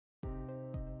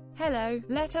Hello,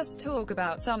 let us talk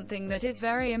about something that is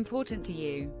very important to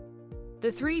you.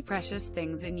 The 3 precious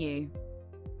things in you.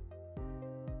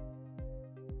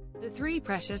 The 3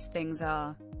 precious things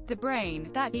are: the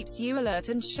brain, that keeps you alert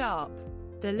and sharp;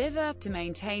 the liver, to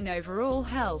maintain overall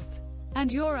health;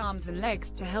 and your arms and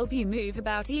legs, to help you move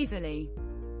about easily.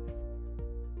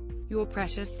 Your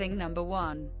precious thing number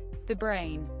 1. The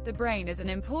brain. The brain is an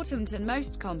important and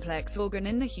most complex organ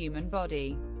in the human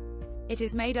body. It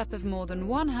is made up of more than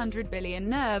 100 billion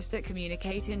nerves that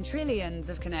communicate in trillions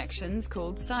of connections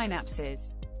called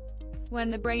synapses. When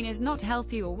the brain is not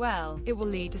healthy or well, it will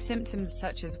lead to symptoms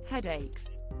such as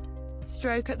headaches,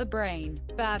 stroke at the brain,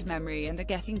 bad memory and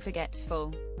getting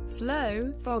forgetful,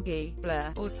 slow, foggy,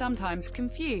 blur, or sometimes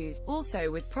confused,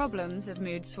 also with problems of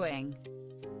mood swing,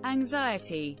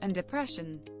 anxiety, and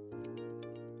depression.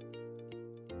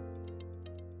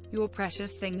 Your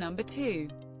precious thing number 2.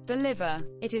 The liver.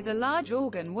 It is a large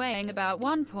organ weighing about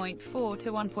 1.4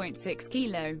 to 1.6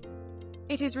 kilo.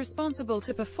 It is responsible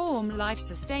to perform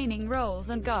life-sustaining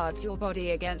roles and guards your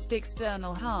body against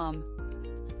external harm.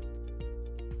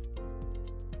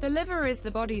 The liver is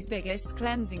the body's biggest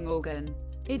cleansing organ.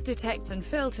 It detects and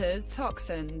filters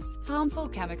toxins, harmful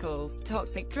chemicals,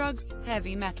 toxic drugs,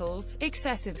 heavy metals,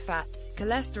 excessive fats,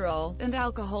 cholesterol, and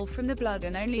alcohol from the blood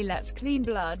and only lets clean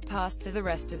blood pass to the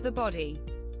rest of the body.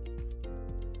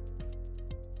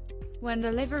 When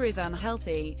the liver is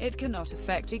unhealthy, it cannot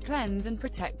effectively cleanse and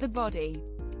protect the body.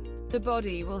 The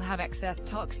body will have excess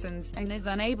toxins, and is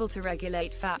unable to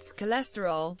regulate fats,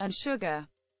 cholesterol, and sugar.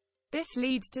 This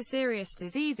leads to serious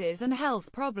diseases and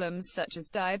health problems such as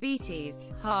diabetes,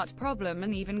 heart problem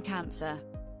and even cancer.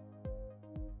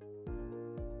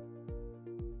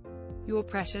 Your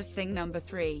precious thing number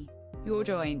 3. Your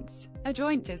joints. A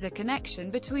joint is a connection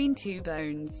between 2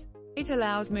 bones. It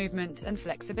allows movement and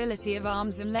flexibility of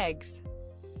arms and legs.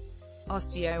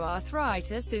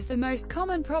 Osteoarthritis is the most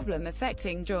common problem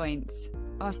affecting joints.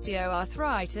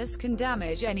 Osteoarthritis can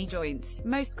damage any joints,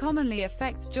 most commonly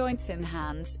affects joints in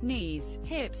hands, knees,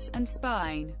 hips, and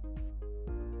spine.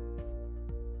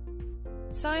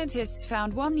 Scientists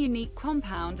found one unique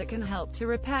compound that can help to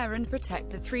repair and protect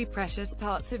the 3 precious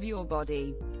parts of your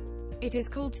body. It is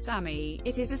called SAMe.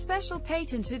 It is a special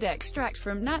patented extract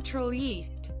from natural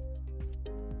yeast.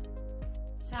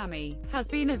 SAMe has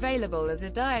been available as a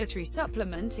dietary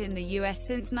supplement in the US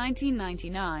since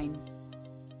 1999.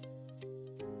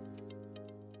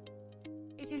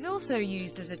 It is also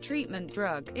used as a treatment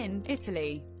drug in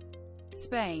Italy,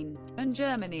 Spain, and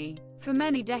Germany. For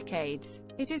many decades,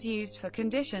 it is used for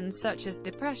conditions such as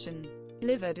depression,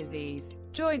 liver disease,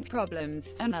 joint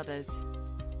problems, and others.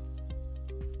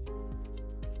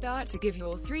 Start to give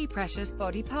your 3 precious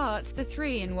body parts the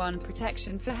 3-in-1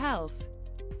 protection for health.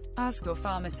 Ask your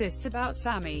pharmacists about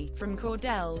SAMe, from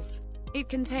Cordell's. It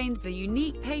contains the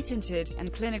unique patented,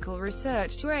 and clinical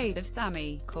research trait of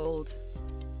SAMe, called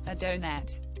a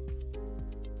donut.